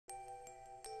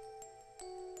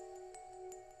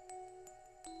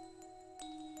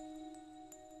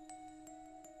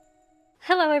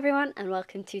Hello everyone and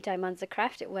welcome to Diamonds of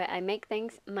Craft, where I make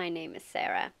things. My name is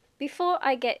Sarah. Before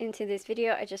I get into this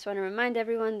video, I just want to remind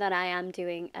everyone that I am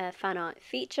doing a fan art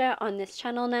feature on this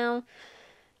channel now.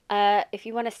 If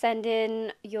you want to send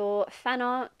in your fan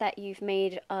art that you've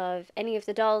made of any of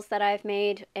the dolls that I've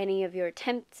made, any of your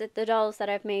attempts at the dolls that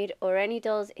I've made, or any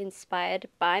dolls inspired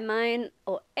by mine,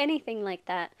 or anything like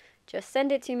that, just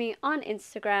send it to me on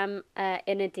Instagram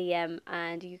in a DM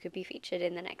and you could be featured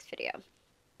in the next video.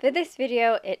 For this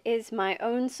video, it is my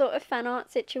own sort of fan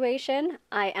art situation.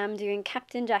 I am doing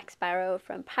Captain Jack Sparrow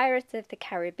from Pirates of the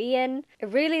Caribbean. I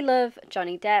really love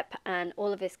Johnny Depp and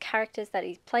all of his characters that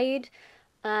he's played,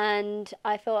 and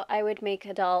I thought I would make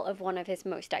a doll of one of his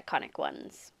most iconic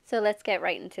ones. So let's get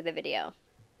right into the video.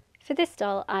 For this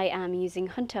doll, I am using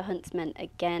Hunter Huntsman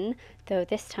again, though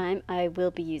this time I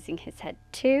will be using his head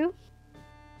too.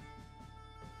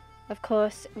 Of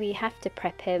course, we have to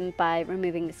prep him by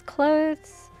removing his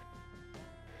clothes,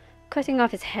 cutting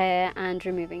off his hair and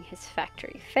removing his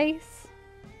factory face.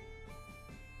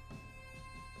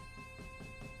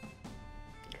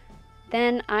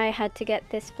 Then I had to get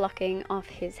this flocking off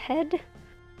his head.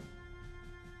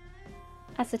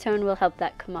 Acetone will help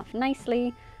that come off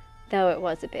nicely, though it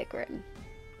was a big rim.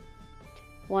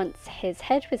 Once his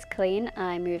head was clean,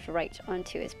 I moved right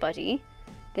onto his body.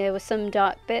 There were some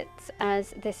dark bits,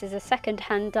 as this is a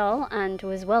second-hand doll and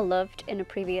was well loved in a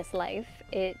previous life.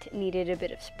 It needed a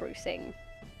bit of sprucing.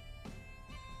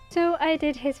 So I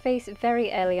did his face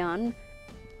very early on.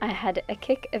 I had a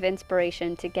kick of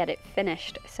inspiration to get it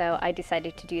finished, so I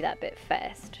decided to do that bit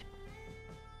first.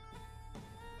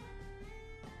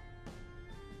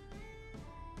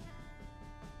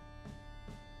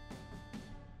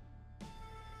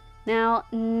 Now,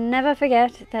 never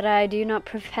forget that I do not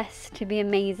profess to be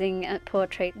amazing at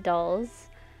portrait dolls.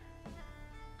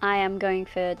 I am going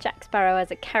for Jack Sparrow as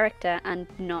a character and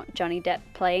not Johnny Depp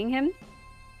playing him.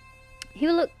 He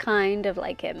will look kind of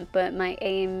like him, but my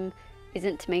aim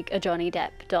isn't to make a Johnny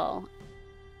Depp doll.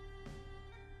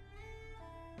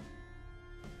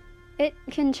 It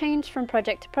can change from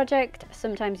project to project.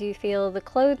 Sometimes you feel the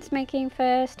clothes making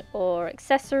first, or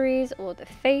accessories, or the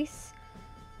face.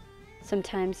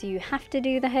 Sometimes you have to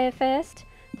do the hair first,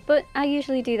 but I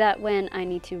usually do that when I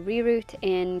need to reroute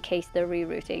in case the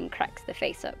rerouting cracks the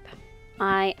face up.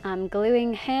 I am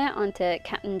gluing hair onto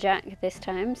Captain Jack this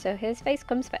time, so his face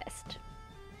comes first.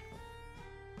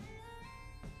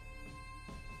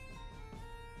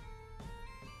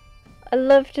 I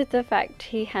loved the fact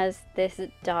he has this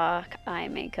dark eye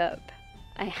makeup.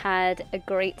 I had a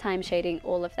great time shading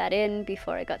all of that in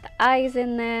before I got the eyes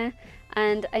in there,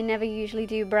 and I never usually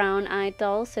do brown-eyed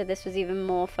dolls, so this was even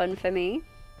more fun for me.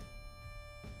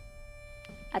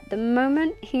 At the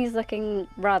moment, he's looking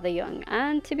rather young,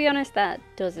 and to be honest, that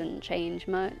doesn't change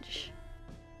much.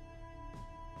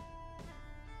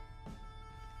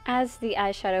 As the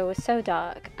eyeshadow was so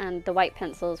dark and the white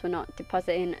pencils were not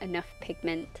depositing enough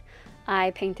pigment,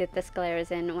 I painted the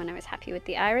scleras in when I was happy with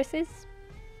the irises.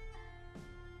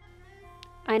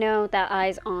 I know that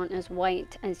eyes aren't as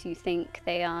white as you think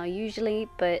they are usually,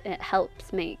 but it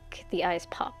helps make the eyes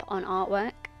pop on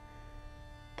artwork.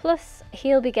 Plus,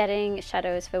 he'll be getting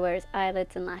shadows for where his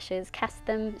eyelids and lashes cast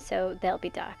them, so they'll be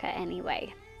darker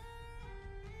anyway.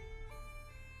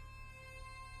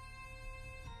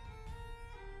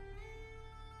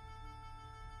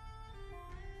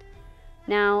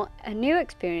 Now, a new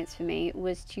experience for me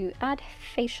was to add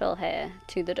facial hair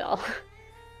to the doll.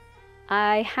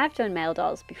 I have done male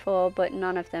dolls before, but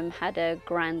none of them had a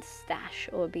grand stash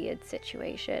or beard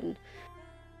situation.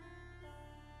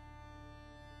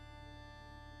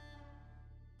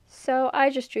 So I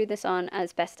just drew this on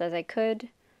as best as I could.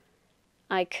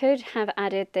 I could have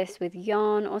added this with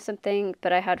yarn or something,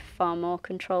 but I had far more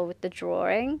control with the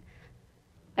drawing.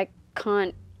 I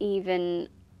can't even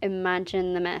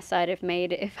imagine the mess I'd have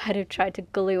made if I'd have tried to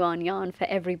glue on yarn for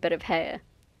every bit of hair.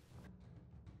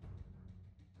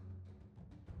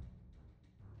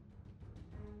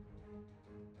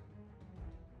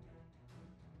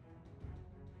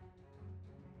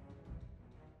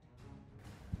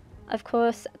 Of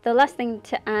course, the last thing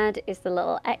to add is the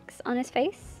little X on his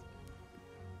face.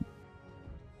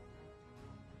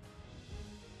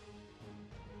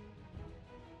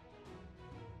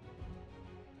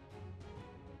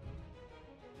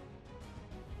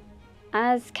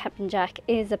 As Captain Jack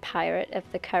is a pirate of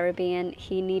the Caribbean,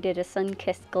 he needed a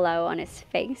sun-kissed glow on his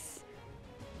face,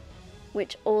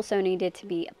 which also needed to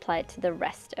be applied to the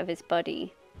rest of his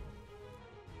body.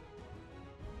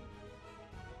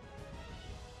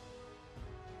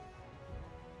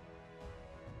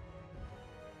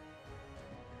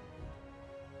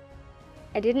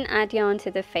 I didn't add yarn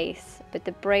to the face, but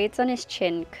the braids on his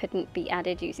chin couldn't be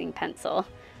added using pencil.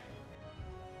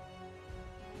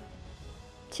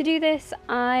 To do this,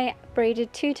 I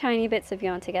braided 2 tiny bits of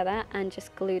yarn together and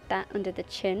just glued that under the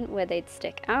chin where they'd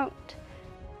stick out.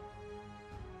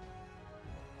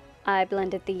 I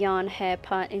blended the yarn hair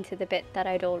part into the bit that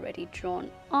I'd already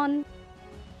drawn on,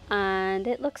 and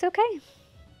it looks okay.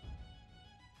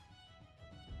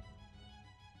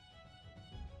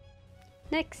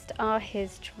 Next are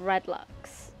his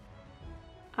dreadlocks.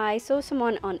 I saw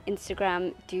someone on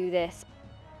Instagram do this.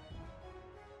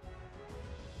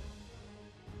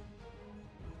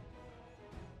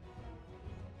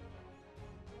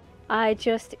 I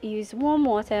just used warm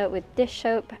water with dish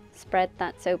soap, spread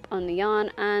that soap on the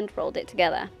yarn and rolled it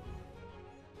together.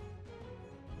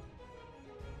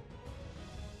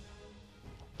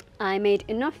 I made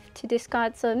enough to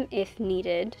discard some if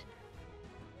needed.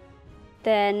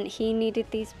 Then he needed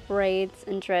these braids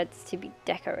and dreads to be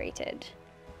decorated.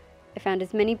 I found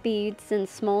as many beads and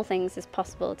small things as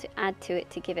possible to add to it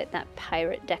to give it that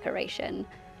pirate decoration.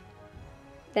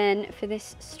 Then for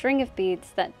this string of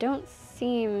beads that don't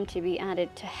seem to be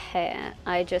added to hair,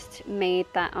 I just made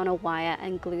that on a wire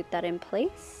and glued that in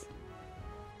place.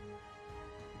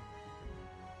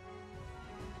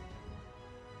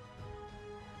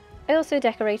 I also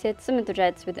decorated some of the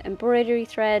dreads with embroidery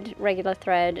thread, regular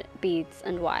thread, beads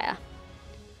and wire.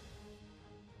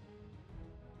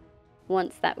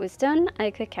 Once that was done,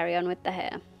 I could carry on with the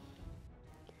hair.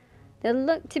 There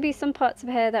looked to be some parts of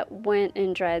hair that weren't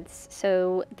in dreads,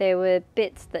 so there were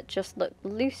bits that just looked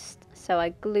loose, so I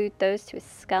glued those to his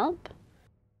scalp.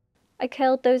 I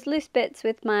curled those loose bits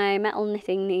with my metal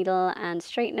knitting needle and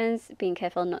straighteners, being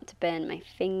careful not to burn my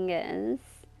fingers.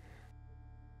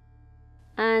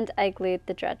 And I glued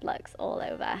the dreadlocks all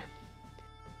over.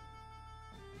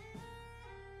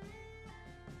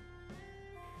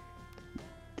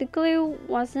 The glue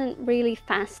wasn't really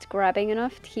fast grabbing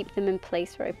enough to keep them in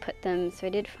place where I put them, so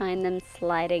I did find them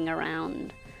sliding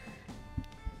around.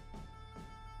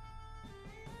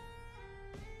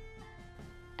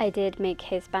 I did make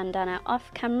his bandana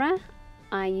off camera.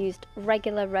 I used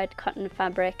regular red cotton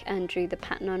fabric and drew the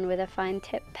pattern on with a fine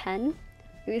tip pen.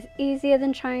 It was easier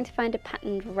than trying to find a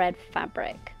patterned red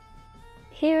fabric.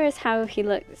 Here is how he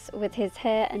looks with his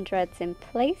hair and dreads in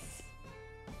place.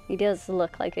 He does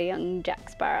look like a young Jack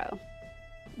Sparrow.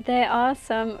 There are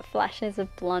some flashes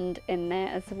of blonde in there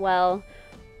as well.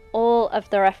 All of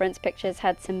the reference pictures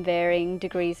had some varying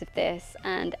degrees of this,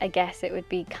 and I guess it would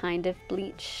be kind of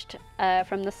bleached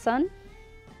from the sun.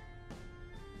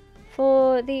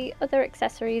 For the other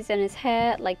accessories in his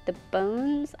hair, like the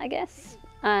bones, I guess,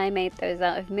 I made those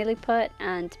out of milliput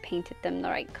and painted them the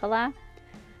right colour.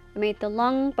 I made the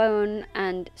long bone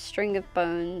and string of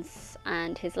bones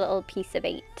and his little piece of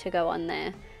 8 to go on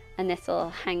there, and this will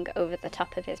hang over the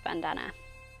top of his bandana.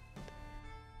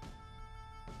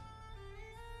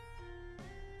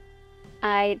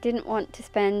 I didn't want to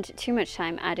spend too much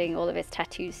time adding all of his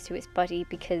tattoos to his body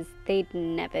because they'd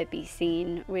never be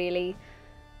seen really,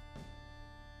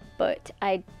 but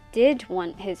I did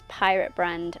want his pirate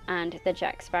brand and the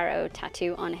Jack Sparrow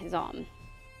tattoo on his arm.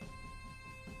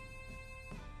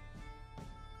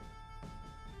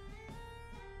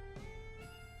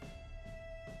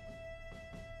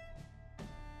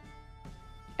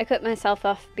 I cut myself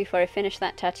off before I finished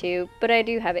that tattoo, but I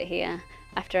do have it here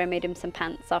after I made him some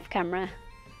pants off camera.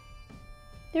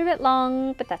 They're a bit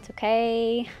long, but that's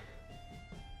okay.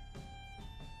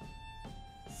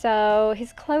 So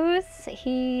his clothes,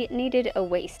 he needed a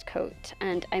waistcoat,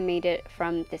 and I made it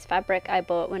from this fabric I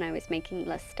bought when I was making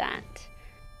Lestat.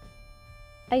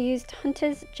 I used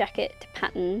Hunter's jacket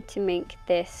pattern to make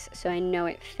this so I know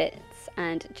it fits,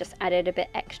 and just added a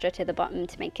bit extra to the bottom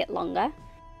to make it longer.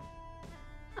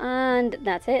 And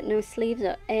that's it, no sleeves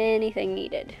or anything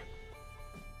needed.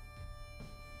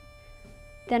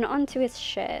 Then onto his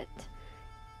shirt.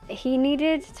 He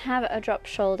needed to have a drop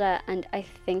shoulder, and I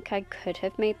think I could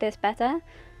have made this better,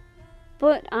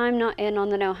 but I'm not in on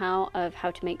the know-how of how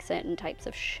to make certain types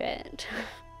of shirt.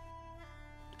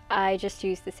 I just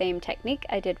used the same technique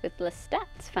I did with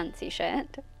Lestat's fancy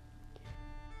shirt.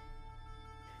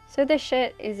 So this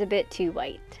shirt is a bit too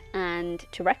white, and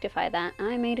to rectify that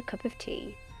I made a cup of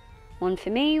tea. One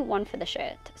for me, one for the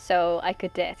shirt, so I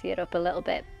could dirty it up a little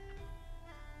bit.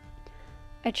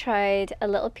 I tried a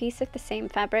little piece of the same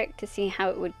fabric to see how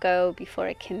it would go before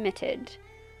I committed.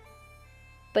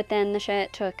 But then the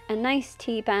shirt took a nice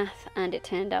tea bath and it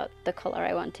turned out the colour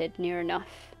I wanted near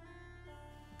enough.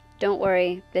 Don't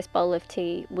worry, this bowl of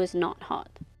tea was not hot.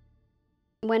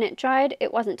 When it dried,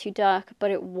 it wasn't too dark,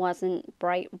 but it wasn't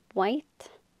bright white.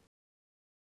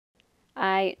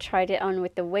 I tried it on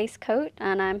with the waistcoat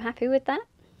and I'm happy with that.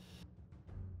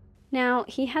 Now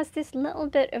he has this little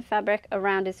bit of fabric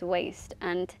around his waist,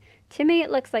 and to me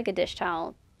it looks like a dish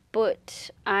towel, but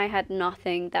I had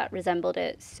nothing that resembled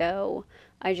it, so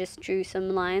I just drew some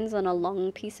lines on a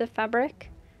long piece of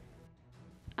fabric.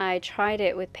 I tried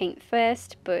it with paint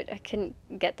first, but I couldn't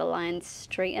get the lines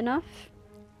straight enough.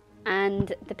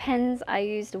 And the pens I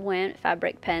used weren't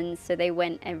fabric pens, so they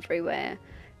went everywhere.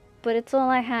 But it's all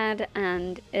I had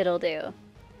and it'll do.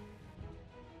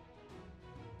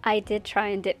 I did try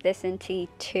and dip this in tea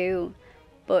too,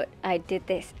 but I did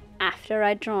this after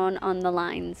I'd drawn on the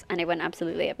lines and it went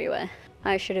absolutely everywhere.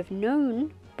 I should have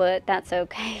known, but that's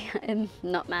okay. I'm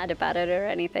not mad about it or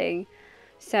anything.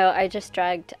 So I just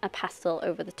dragged a pastel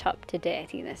over the top to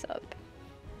dirty this up.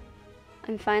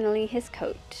 And finally his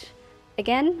coat.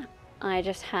 Again, I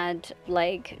just had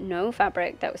like no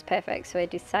fabric that was perfect, so I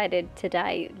decided to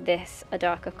dye this a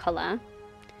darker colour.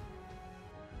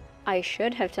 I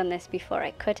should have done this before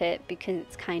I cut it because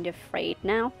it's kind of frayed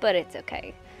now, but it's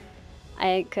okay.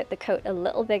 I cut the coat a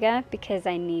little bigger because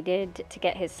I needed to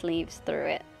get his sleeves through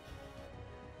it.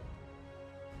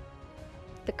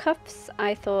 The cuffs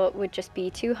I thought would just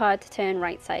be too hard to turn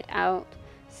right side out,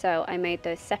 so I made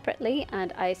those separately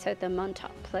and I sewed them on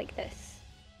top like this.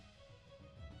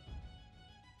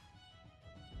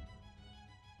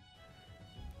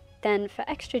 Then for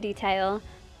extra detail,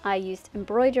 I used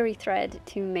embroidery thread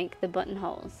to make the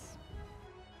buttonholes.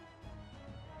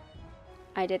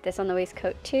 I did this on the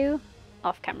waistcoat too,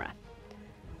 off camera.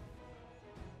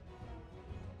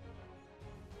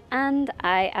 And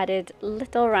I added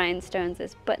little rhinestones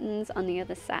as buttons on the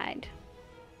other side.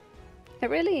 It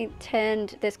really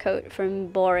turned this coat from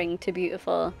boring to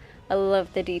beautiful. I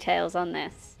love the details on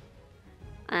this.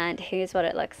 And here's what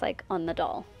it looks like on the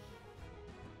doll.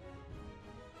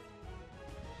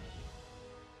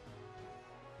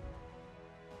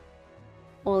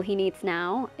 All he needs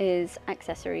now is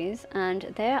accessories,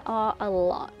 and there are a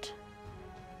lot.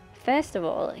 First of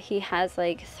all, he has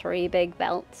like 3 big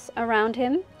belts around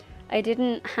him. I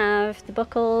didn't have the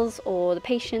buckles or the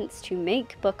patience to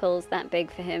make buckles that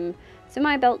big for him, so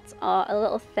my belts are a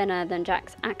little thinner than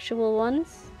Jack's actual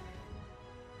ones.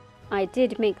 I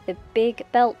did make the big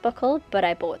belt buckle, but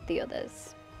I bought the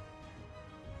others.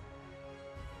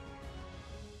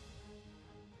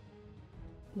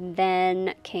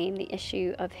 Then came the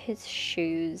issue of his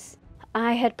shoes.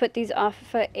 I had put these off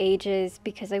for ages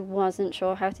because I wasn't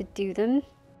sure how to do them.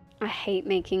 I hate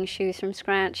making shoes from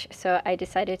scratch, so I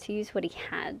decided to use what he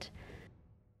had.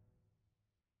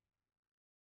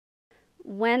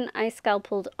 When I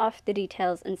scalpeled off the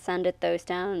details and sanded those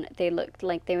down, they looked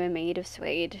like they were made of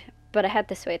suede, but I had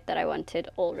the suede that I wanted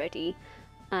already,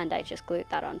 and I just glued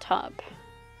that on top.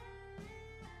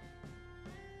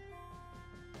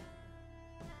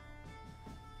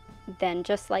 Then,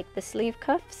 just like the sleeve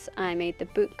cuffs, I made the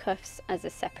boot cuffs as a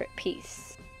separate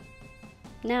piece.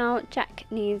 Now Jack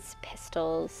needs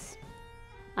pistols,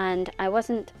 and I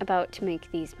wasn't about to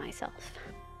make these myself.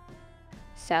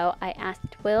 So I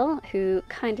asked Will, who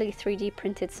kindly 3D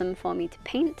printed some for me to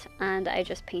paint, and I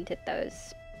just painted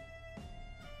those.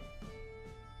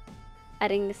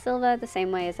 Adding the silver the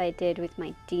same way as I did with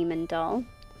my demon doll.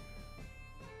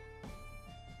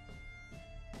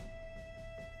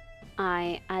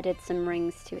 I added some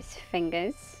rings to his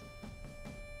fingers.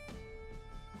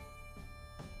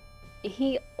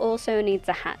 He also needs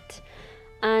a hat,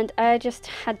 and I just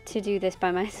had to do this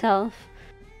by myself.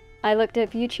 I looked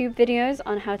up YouTube videos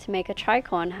on how to make a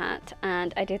tricorn hat,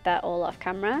 and I did that all off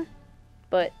camera.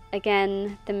 But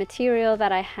again, the material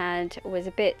that I had was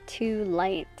a bit too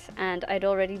light, and I'd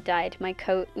already dyed my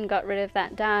coat and got rid of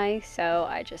that dye, so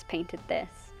I just painted this.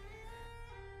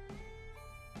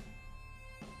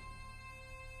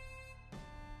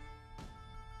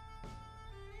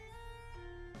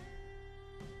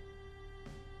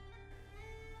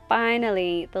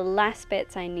 Finally, the last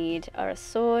bits I need are a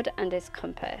sword and his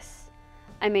compass.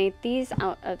 I made these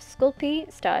out of Sculpey,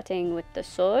 starting with the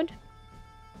sword.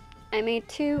 I made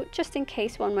 2 just in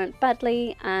case one went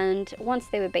badly, and once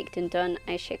they were baked and done,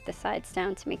 I shaped the sides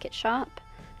down to make it sharp.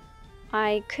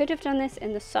 I could have done this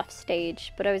in the soft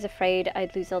stage, but I was afraid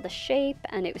I'd lose all the shape,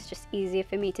 and it was just easier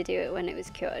for me to do it when it was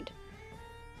cured.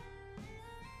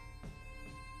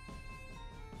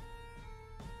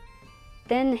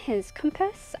 Then his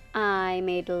compass, I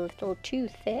made a little too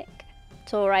thick.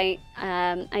 It's alright.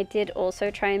 I did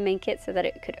also try and make it so that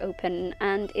it could open,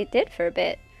 and it did for a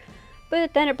bit.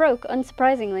 But then it broke,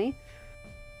 unsurprisingly.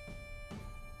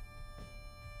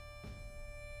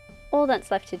 All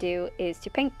that's left to do is to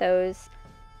paint those,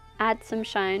 add some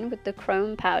shine with the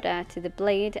chrome powder to the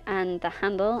blade and the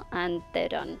handle, and they're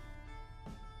done.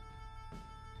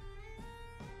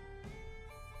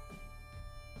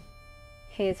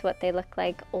 Here's what they look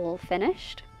like all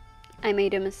finished. I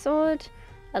made him a sword,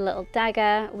 a little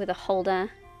dagger with a holder,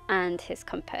 and his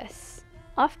compass.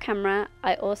 Off camera,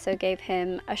 I also gave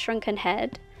him a shrunken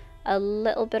head, a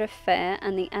little bit of fur,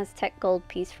 and the Aztec gold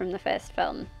piece from the first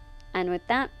film. And with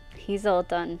that, he's all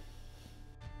done.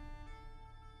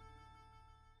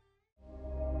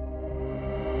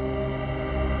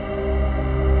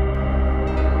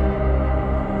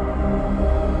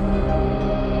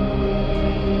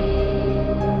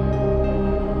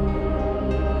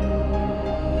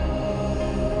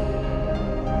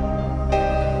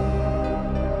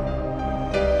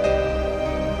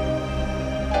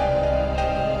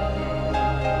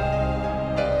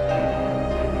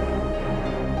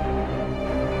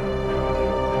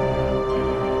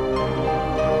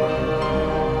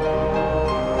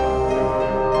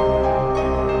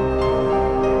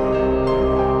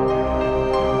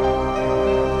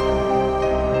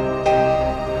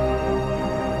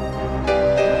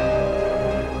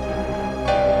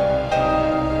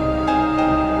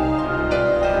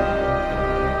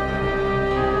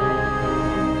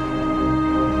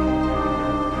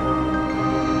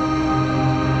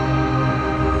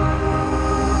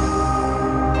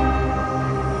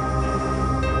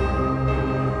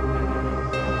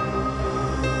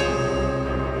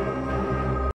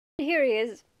 Here he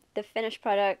is, the finished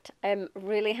product. I'm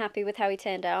really happy with how he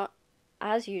turned out,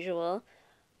 as usual.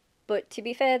 But to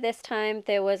be fair, this time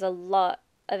there was a lot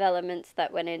of elements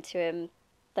that went into him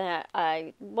that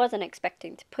I wasn't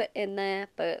expecting to put in there,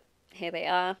 but here they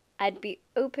are. I'd be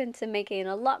open to making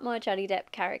a lot more Johnny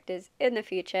Depp characters in the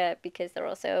future because they're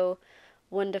also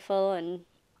wonderful and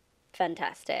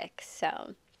fantastic.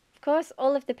 So, of course,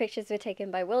 all of the pictures were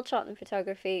taken by Will Charlton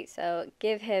Photography, so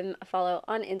give him a follow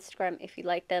on Instagram if you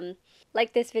like them.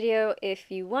 Like this video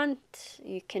if you want.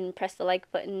 You can press the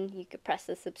like button, you could press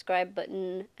the subscribe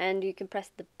button, and you can press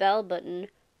the bell button,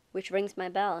 which rings my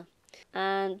bell.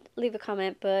 And leave a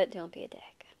comment, but don't be a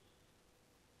dick.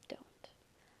 Don't.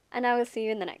 And I will see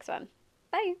you in the next one.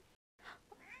 Bye!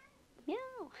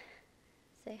 Meow!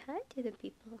 Say hi to the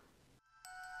people.